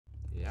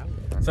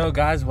So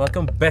guys,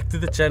 welcome back to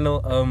the channel.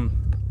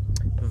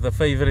 The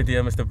favorite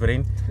here, Mr.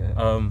 Brent.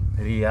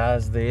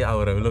 Ria's there,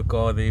 our roller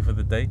car there for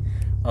the day.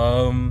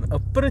 A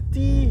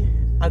pretty,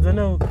 I don't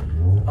know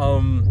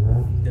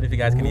if you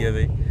guys can hear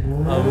there.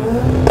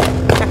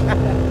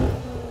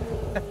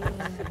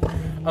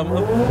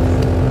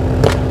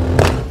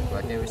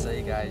 What can we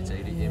say, guys?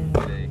 JDM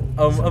today.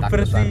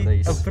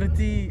 A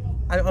pretty,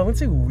 I wouldn't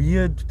say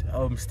weird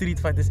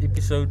Streetfighters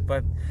episode,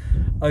 but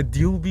a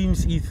dual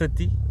Beams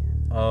E30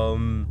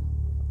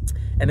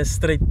 and a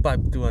straight pipe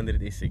 200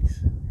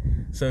 S6.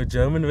 So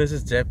German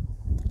versus Jap.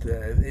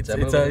 It's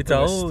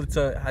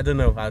a I don't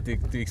know how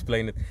to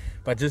explain it,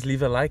 but just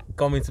leave a like,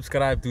 comment,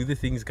 subscribe, do the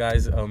things,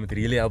 guys. It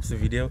really helps the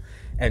video.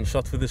 And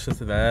shot for the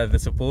support.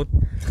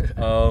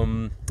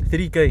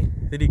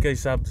 30k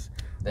subs.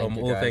 All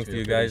thanks to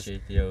you guys.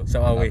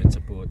 So are we.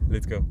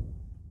 Let's go.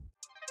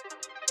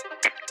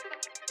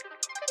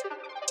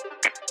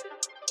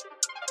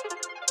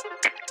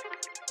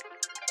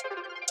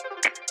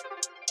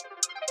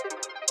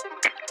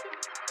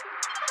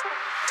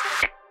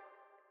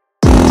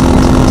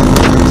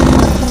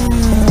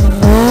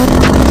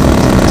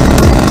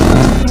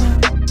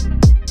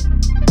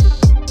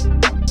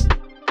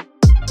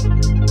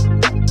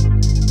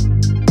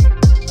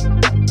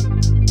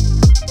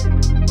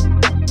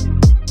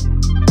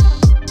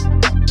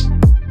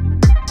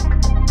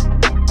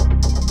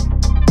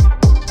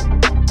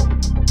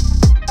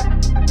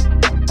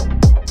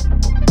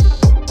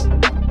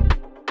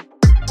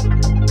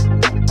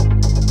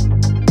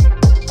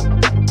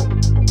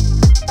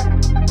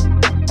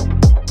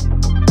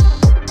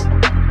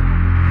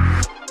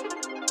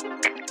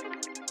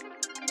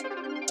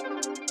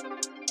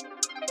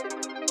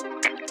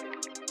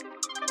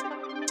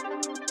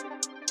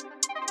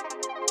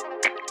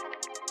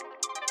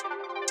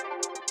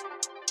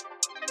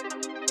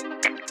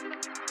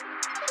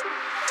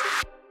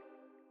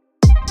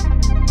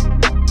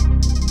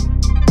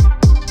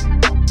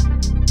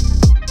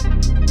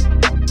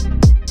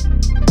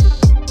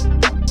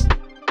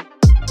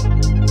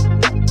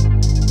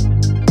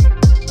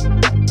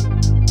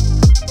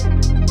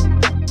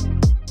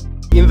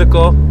 In the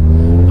car,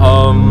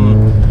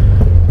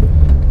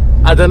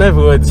 I don't have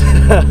words.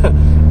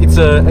 It's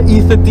a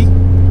E30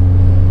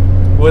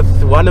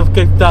 with one of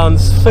Cape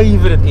Town's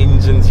favorite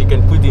engines you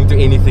can put into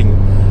anything.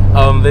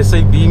 They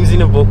say beams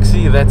in a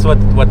boxy, that's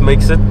what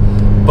makes it,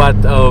 but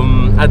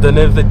I don't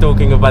know if they're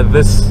talking about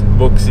this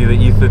boxy, the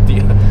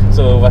E30.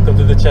 So welcome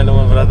to the channel,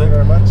 my brother.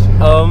 Thank you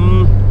very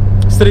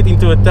much. Straight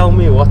into it, tell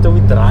me, what are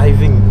we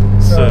driving?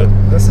 So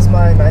this is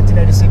my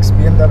 1986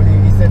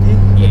 BMW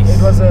E30. Yes.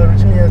 It was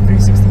originally a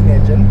 316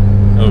 engine,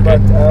 okay,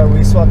 but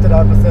we swapped it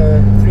out with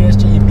a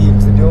 3SGE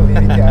Beams, the dual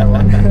VVTi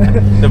one.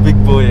 The big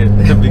boy,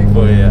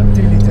 yeah.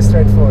 2 litre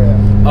straight 4, yeah.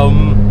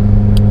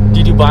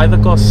 Did you buy the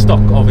car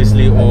stock,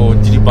 obviously, or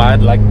did you buy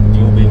it like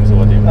dual beams or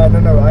whatever?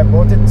 No, I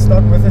bought it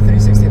stock with a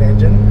 316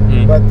 engine,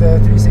 but the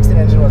 316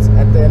 engine was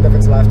at the end of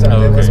its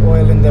lifetime. There was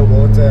oil in the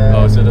water.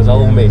 Oh, so there's a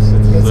whole mess.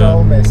 It's a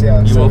whole mess,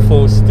 yeah. You were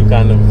forced to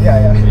kind of...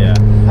 Yeah.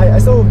 I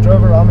still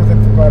drove around with it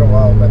for quite a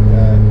while, but...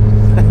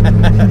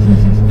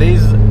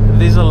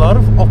 there's a lot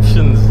of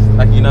options,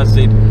 like you know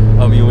said,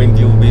 you went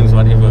dual beams,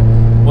 whatever.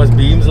 Was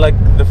beams like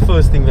the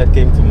first thing that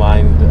came to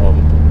mind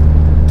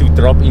to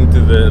drop into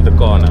the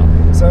car now?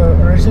 So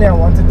originally I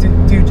wanted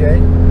 2J,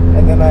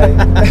 and then I...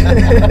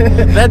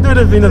 That would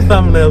have been a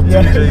thumbnail,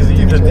 2J's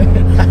either.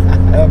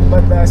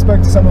 But I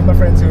spoke to some of my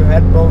friends who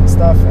had built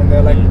stuff, and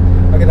they're like,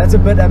 okay, that's a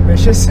bit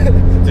ambitious.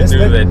 Let's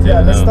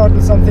start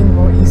with something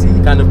more easy.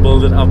 Kind of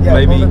build it up,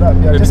 maybe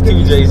just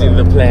 2J's in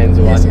the plans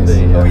one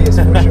day. Yeah. Oh yes,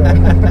 for sure.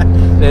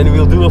 Then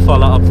we'll do a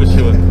follow-up for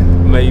sure.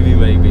 Maybe.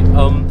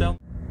 Tell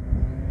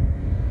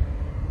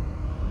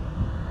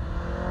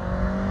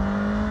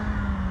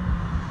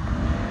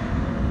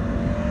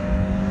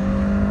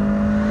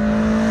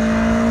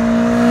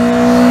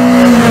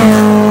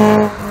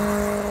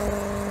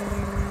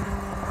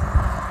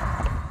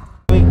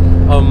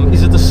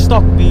is it the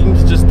stock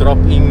beams, just drop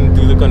in,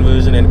 do the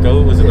conversion and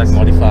go? Was it like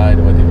modified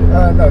or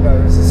whatever? No,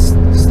 this is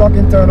stock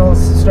internals,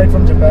 straight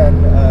from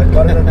Japan.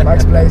 Got it at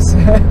Mike's place.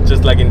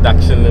 Just like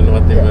induction and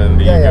whatever.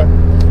 Yeah.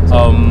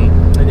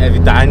 And have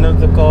you dynoed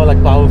the car,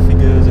 like power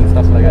figures and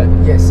stuff like that?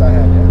 Yes, I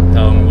have,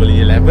 yeah. Will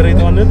you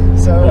elaborate on it?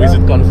 Or is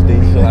it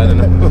confidential? I don't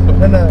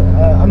know. No,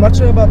 I'm not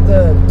sure about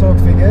the torque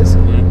figures,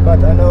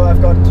 but I know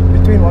I've got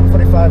between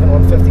 145 and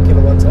 150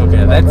 kilowatts.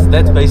 Okay,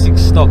 that's basic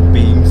stock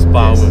beams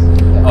power.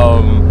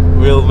 Yes.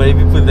 We'll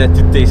maybe put that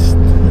to test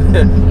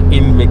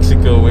in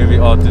Mexico where we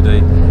are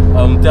today.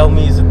 Tell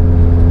me, is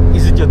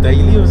it your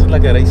daily or is it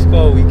like a race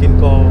car, weekend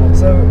car?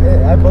 So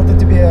I built it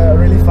to be a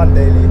really fun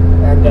daily,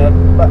 and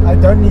but I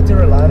don't need to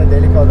rely on a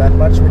daily car that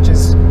much, which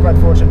is quite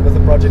fortunate with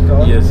a project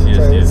car. Yes.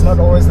 It's not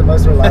always the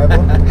most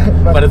reliable,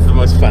 but it's the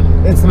most fun.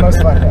 It's the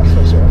most fun, yeah,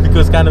 for sure.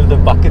 Because kind of the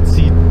bucket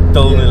seat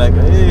told me like,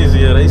 hey, is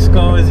he a race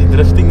car? Is he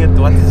drifting it?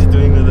 What is he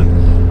doing with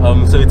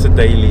it? So it's a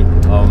daily.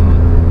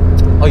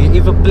 Are you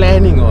ever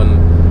planning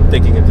on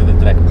taking it to the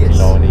track,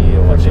 Killarney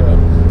or whatever? Sure.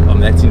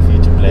 That's in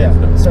future plans.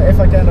 Yeah. So if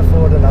I can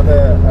afford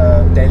another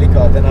daily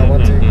car, then I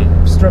want to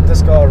strip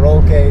this car,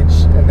 roll cage,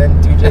 and then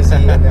 2JZ,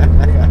 and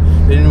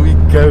then Then we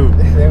go.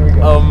 there we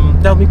go.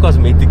 Tell me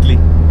cosmetically,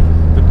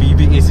 the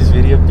BBS is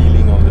very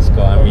appealing on this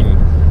car. I mean,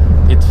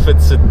 it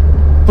fits it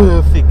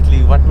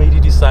perfectly. What made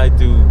you decide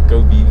to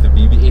go the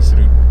BBS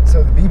route?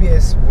 So the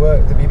BBS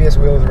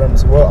wheel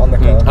rims were on the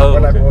car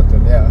when I bought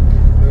them, yeah.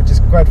 Which is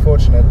quite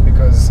fortunate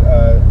because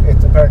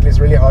it apparently is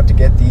really hard to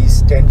get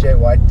these 10J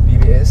white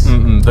BBS.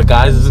 The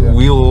guys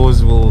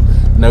wheels will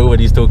know what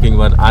he's talking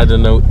about. I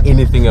don't know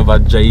anything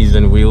about J's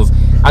and wheels.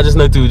 I just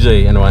know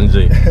 2J and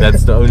 1J.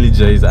 That's the only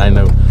J's I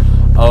know.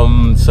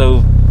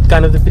 So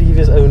kind of the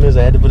previous owners,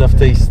 I had a bit of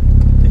taste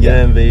here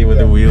and there with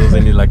the wheels,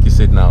 and like you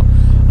said now.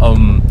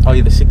 Are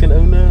you the second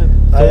owner?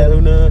 Third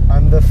owner?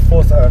 I'm the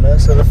fourth owner.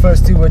 So the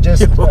first two were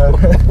just were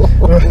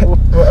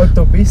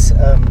autopies.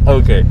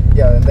 Okay.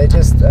 Yeah, and they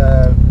just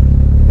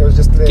it was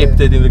just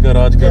kept it in the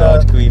garage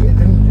queen.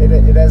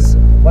 It has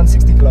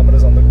 160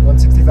 kilometers on the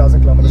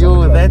 160,000 kilometers. Yo,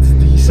 on the that's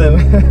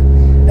decent.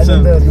 And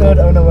then the third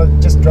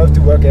owner just drove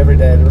to work every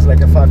day. It was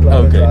like a 5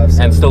 kilometer drive.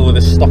 So. And still with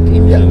a stock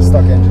engine. Yeah,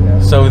 stock engine.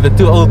 Yeah. So the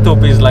two old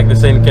toppies, like they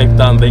say in Cape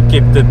Town, they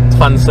kept it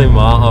van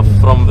off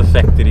from the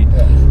factory.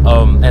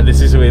 Yeah. And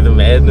this is where the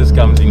madness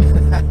comes in.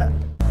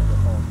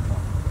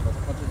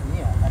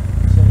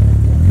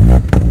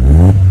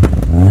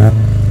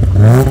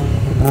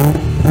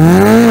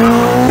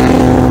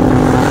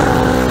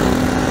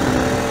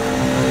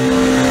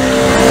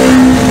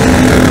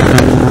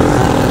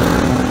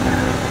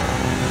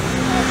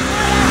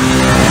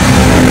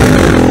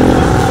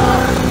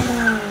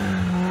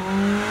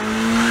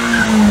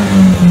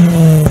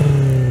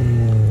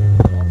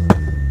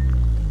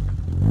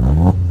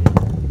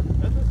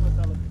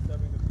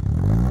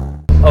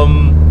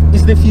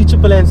 Is there future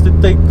plans to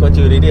take what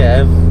you already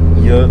have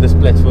here, this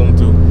platform,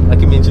 to,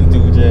 like you mentioned,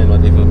 2J and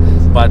whatever,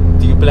 but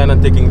do you plan on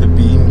taking the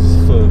beams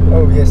further?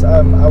 Oh yes,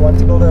 I want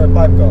to build a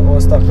pipe car or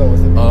a stock car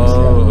with the beams.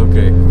 Oh,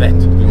 okay, that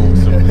would be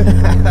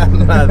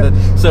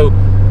awesome. So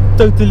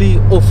totally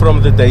off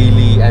from the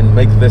daily and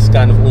make this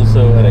kind of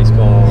also a race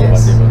car or whatever.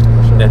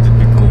 Sure. That would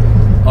be cool.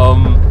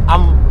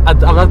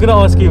 I'm not gonna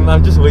ask him.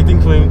 I'm just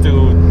waiting for him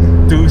to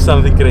do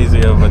something crazy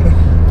here,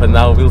 but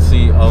now we'll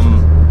see.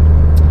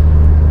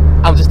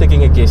 I'm just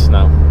taking a guess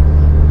now.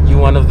 You're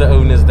one of the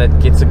owners that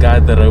gets a guy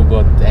at the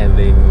robot and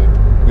then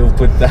you'll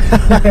put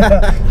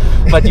that.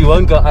 But you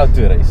won't go out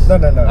to race. No.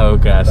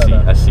 Okay, I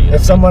see.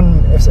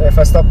 If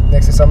I stop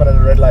next to someone at a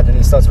red light and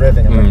he starts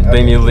revving, I'm like,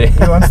 then you'll he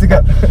wants to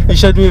go. He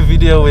showed me a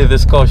video where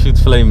this car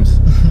shoots flames.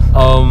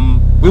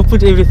 We'll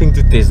put everything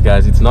to test,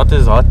 guys. It's not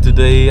as hot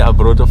today. I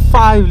brought a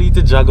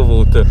 5-liter jug of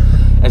water,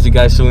 as you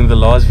guys saw in the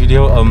last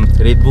video.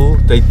 Red Bull,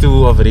 day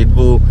 2 of Red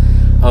Bull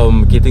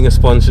getting a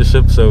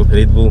sponsorship, so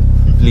Red Bull,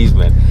 please,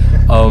 man.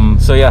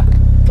 So yeah,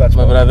 Clutch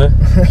my brother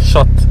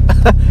shot.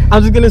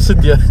 I'm just gonna sit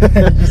here.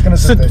 Just gonna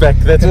sit back.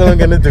 That's what I'm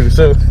gonna do.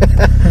 So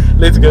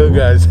let's go,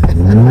 guys.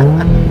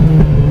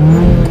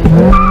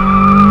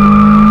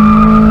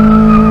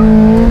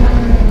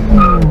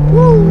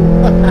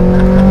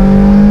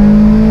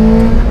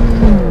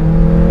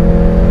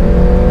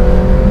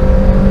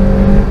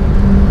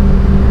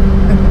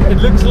 It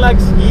looks like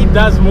he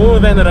does more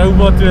than a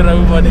robot to a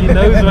robot. He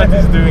knows what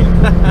he's doing.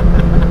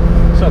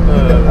 Shut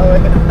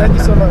up. Thank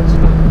you so much.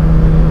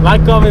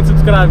 Like, comment,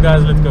 subscribe,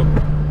 guys. Let's go.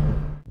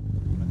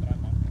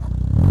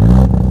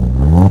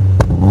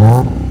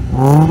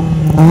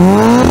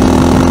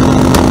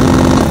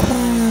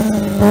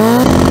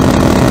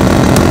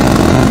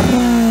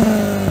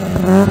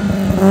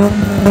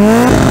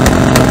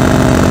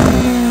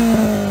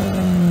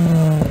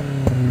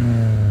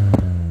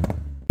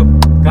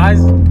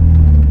 Guys,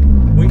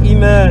 we're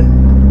in a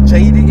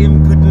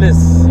JDM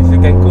goodness, if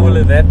you can call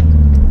it that.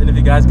 And if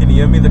you guys can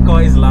hear me, the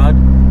car is loud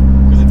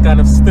because it's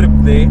kind of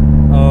stripped there.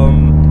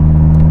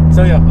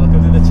 So yeah,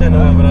 welcome to the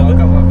channel, my brother.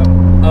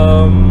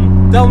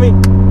 Welcome. Tell me,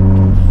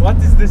 what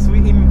is this we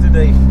in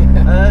today?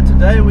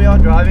 Today we are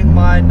driving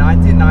my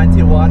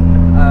 1991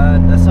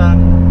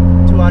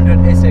 Nissan 200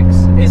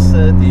 SX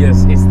S30.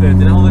 Yes,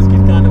 S30. I always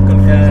get kind of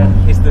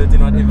confused. S30,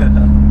 whatever.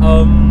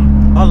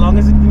 How long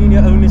has it been in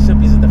your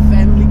ownership? Is it a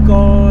family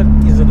car?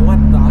 Is it what?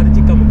 How did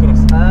you come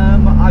across?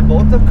 I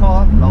bought the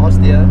car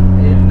last year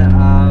in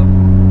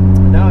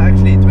no,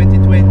 actually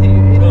 2020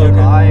 in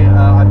July.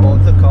 I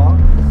bought the car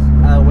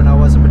when I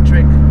was a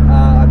matric.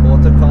 I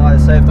bought the car. I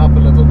saved up a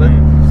little bit.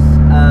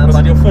 Was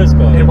it your first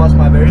car? It was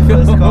my very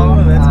first car.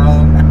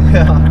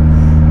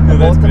 I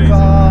bought the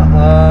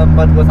car,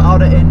 but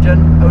without an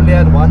engine. Only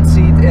had one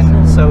seat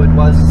in, so it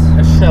was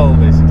a shell,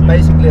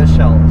 basically. A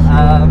shell.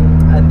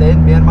 And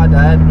then me and my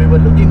dad, we were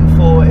looking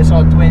for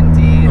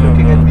SR20,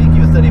 looking at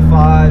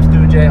VQ35s,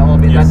 2J,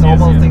 that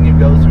normal thing you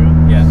go through.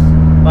 Yeah.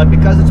 But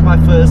because it's my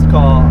first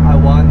car, I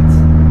want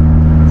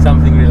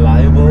something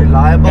reliable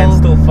and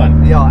still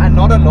fun. Yeah, and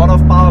not a lot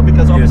of power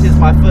because obviously it's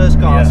my first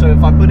car. So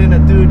if I put in a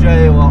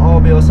 2J or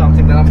RB or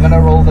something, then I'm gonna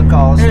roll the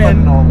car,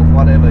 spin or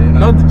whatever. You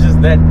know? Not just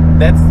that.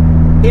 That's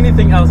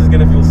anything else is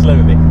gonna feel slow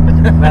there.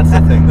 That's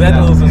the thing. That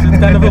also, so it's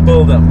kind of a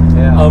build-up.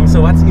 Yeah. So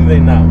what's in there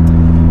now?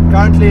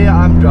 Currently,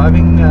 I'm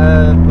driving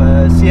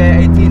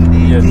CA18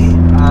 DET.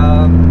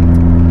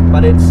 But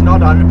but it's not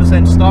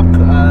 100% stock.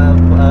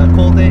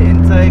 Cold air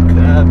intake,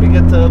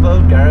 bigger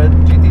turbo, Garrett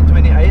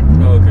GT28.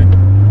 Oh, okay.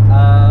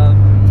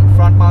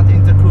 Front mount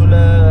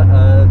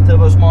intercooler,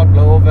 turbo smart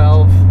blower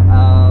valve.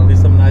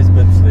 There's some nice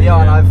bits there.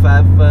 Yeah, and I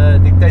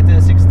have dictator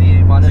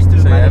 60 minus 2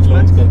 so management.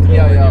 launch control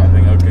Yeah, and yeah.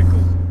 everything. Okay,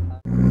 cool.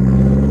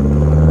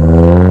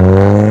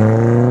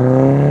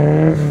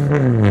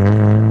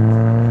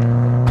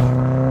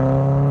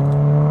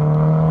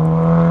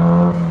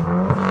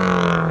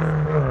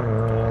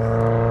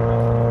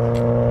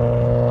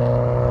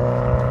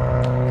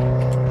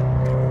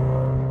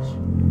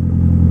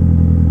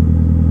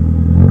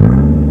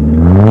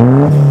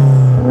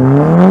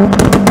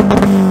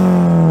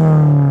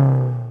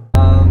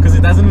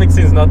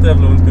 Not to have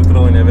launch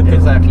control and everything.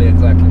 Exactly.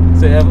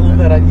 So you have all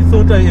that. You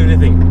thought of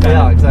everything.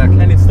 Yeah, exactly.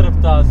 And it's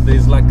stripped out.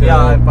 There's like a,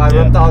 I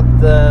ripped out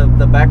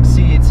the back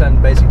seats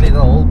and basically the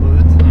whole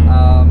boot.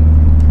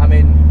 I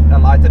mean, a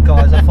lighter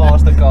car is a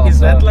faster car. Is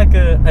so that like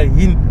a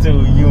hint to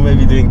you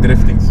maybe doing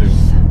drifting soon?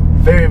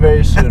 Very,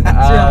 very soon.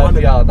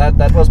 Yeah,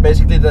 that was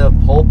basically the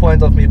whole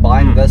point of me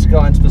buying this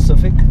car in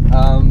specific.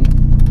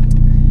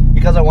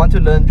 Because I want to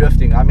learn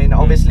drifting. I mean,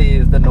 obviously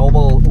the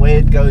normal way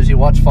it goes, you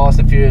watch Fast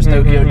and Furious,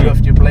 Tokyo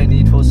Drift, you play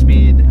Need for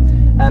Speed,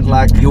 and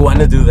like you want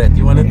to do that.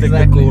 You want to take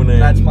the corner.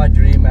 That's my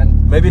dream,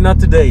 and maybe not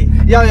today.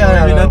 Maybe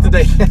not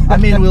today. I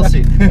mean, we'll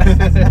see.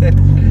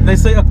 They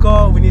say a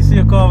car. When you see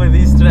a car with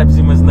these straps,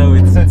 you must know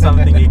it's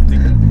something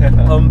hectic.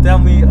 Tell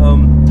me,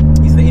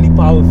 is there any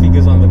power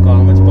figures on the car?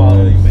 How much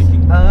power are you making?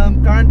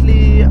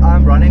 Currently,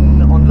 I'm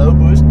running on low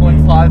boost,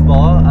 0.5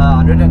 bar,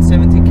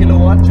 170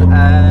 kilowatt,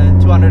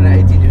 and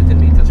 280 Newton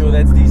meters. Sure,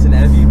 that's decent.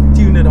 Have you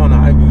tuned it on a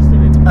high boost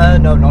already?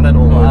 No, not at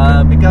all.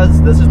 Okay. Because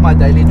this is my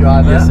daily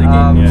driver. Yes,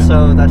 again,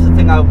 so that's the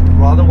thing. I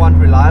rather want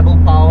reliable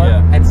power.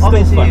 Yeah, and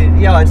obviously, still fun.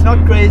 Yeah, it's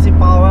not crazy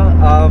power,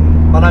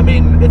 but I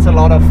mean, it's a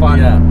lot of fun.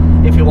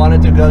 Yeah. If you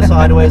wanted to go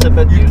sideways a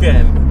bit, you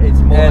can. It's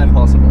more than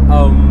possible.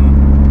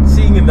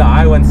 Seeing in the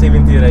high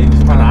 170 range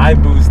on a high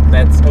boost,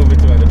 that's over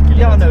 200 kilowatts.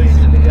 Yeah, no,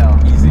 easily,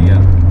 yeah. Easy,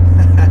 yeah.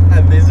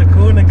 And there's a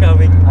corner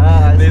coming.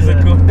 There's a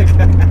corner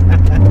coming.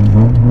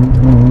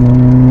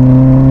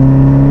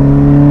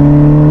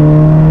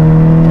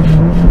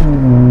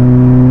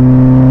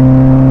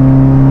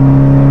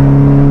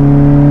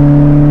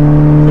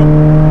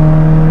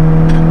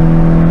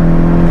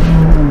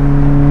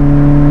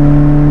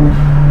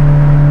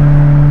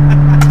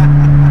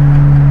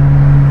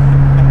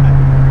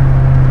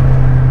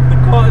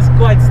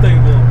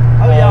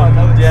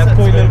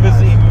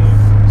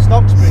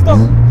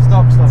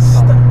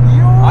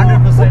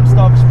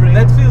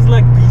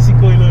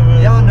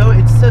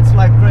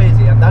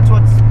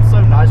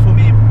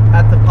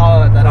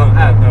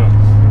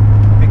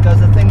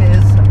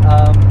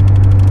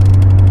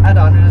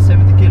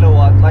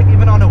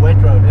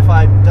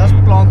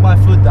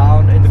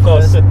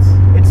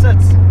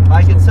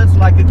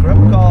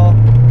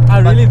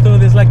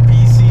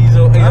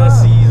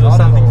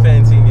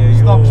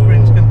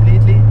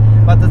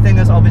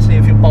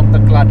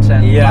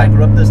 Like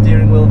rip the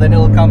steering wheel, then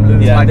it'll come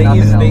loose. Yeah, like there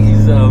is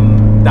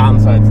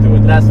downsides to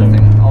it. That's also. the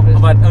thing,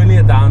 obviously. But only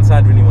a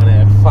downside when you want to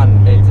have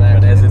fun. Maybe. Exactly.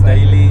 But as a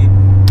daily.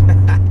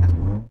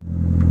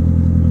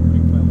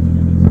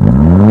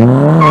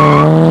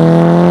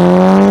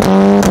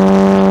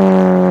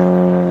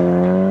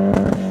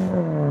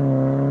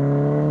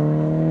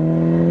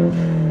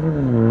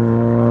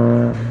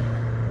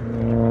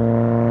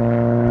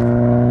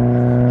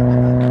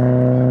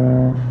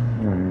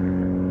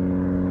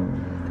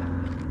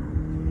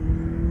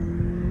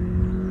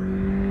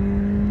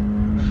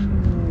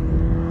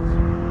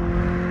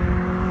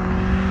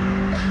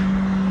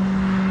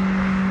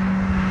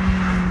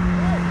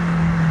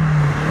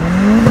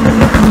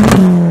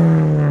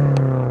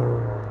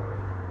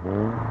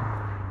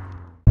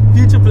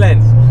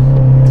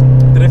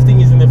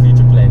 Drifting is in the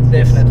future plans.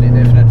 Definitely.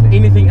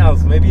 Anything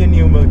else? Maybe a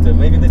new motor,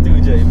 maybe the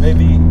 2J,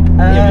 maybe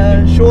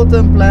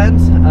short-term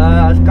plans.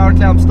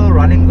 Currently I'm still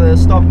running the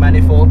stock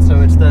manifold,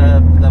 so it's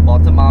the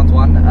bottom mount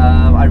one.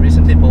 I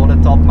recently bought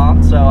a top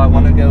mount, so I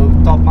want to go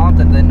top mount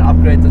and then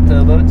upgrade the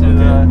turbo to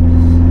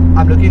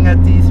I'm looking at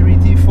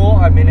T3,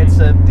 T4. I mean, it's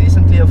a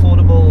decently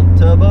affordable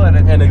turbo and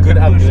a good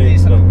upgrade,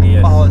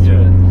 decent power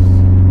through it.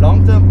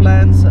 Long-term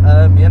plans,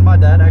 me and my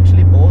dad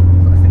actually bought,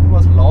 I think it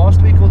was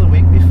last week or the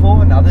week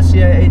before, another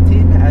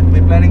CA18, and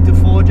we're planning to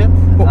forge it.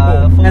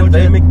 And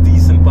they make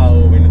decent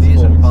power when it's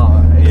forged.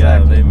 Power, exactly. Yeah,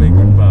 they make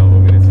good power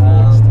when it's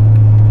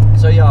forged.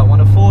 So yeah, I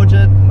want to forge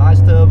it,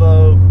 nice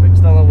turbo,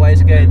 external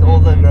wastegate, all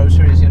the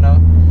groceries, you know.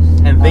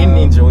 And then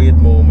enjoy it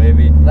more,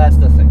 maybe. That's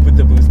the thing. Put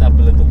the boost up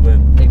a little bit.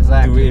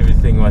 Exactly. Do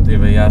everything,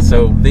 whatever, yeah.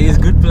 So there is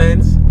good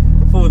plans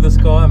for this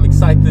car. I'm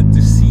excited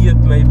to see it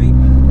maybe.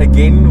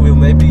 Again, we'll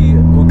maybe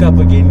hook up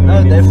again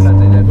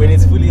definitely. When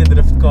it's fully a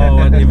drift car or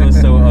whatever.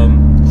 So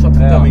shots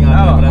coming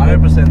out.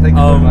 100%, thank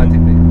you for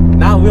inviting me.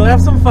 Now we'll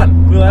have some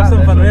fun. We'll have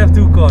some fun. We have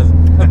two cars.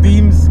 A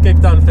Beams Cape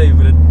Town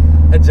favorite,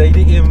 a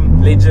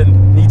JDM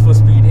legend, Need for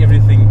Speed,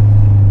 everything.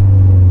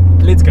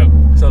 Let's go.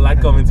 So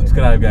like, comment,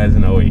 subscribe guys,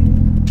 and away.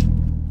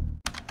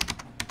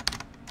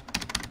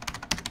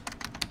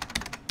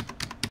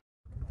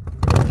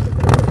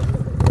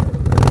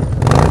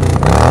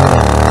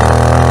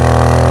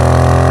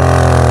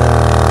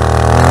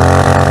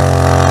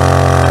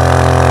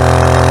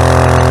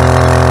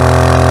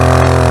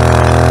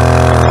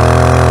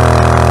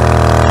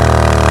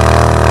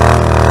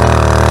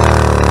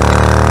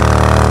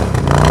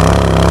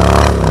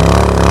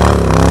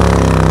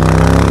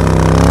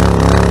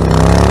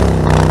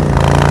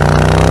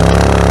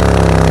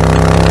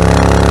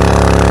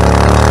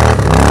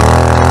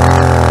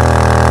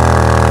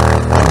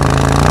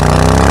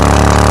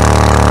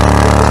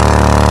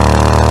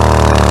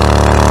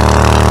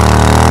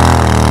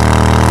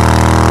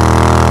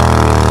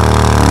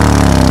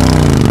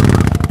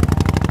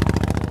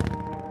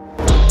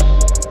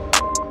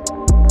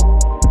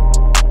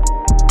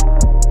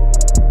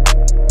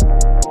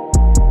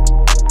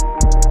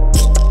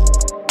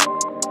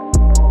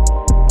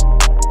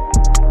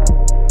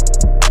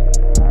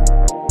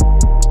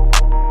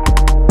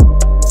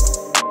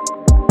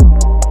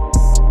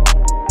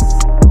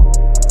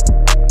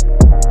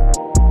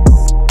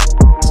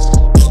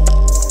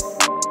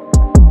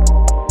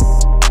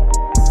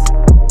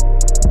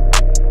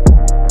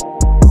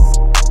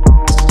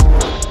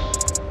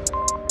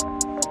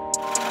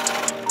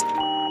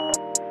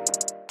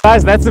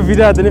 guys, that's the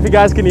video. I don't know if you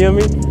guys can hear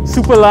me.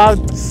 Super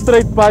loud,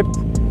 straight pipe.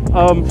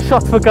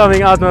 Shot for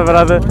coming out, my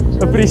brother.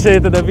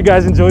 Appreciate it. Hope you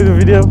guys enjoy the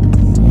video.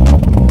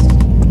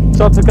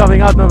 Shots for coming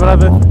out, my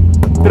brother.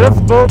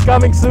 Drift build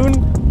coming soon.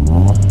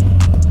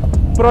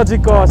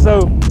 Project car,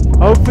 so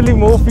hopefully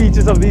more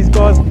features of these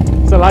cars.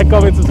 So like,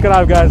 comment,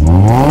 subscribe, guys.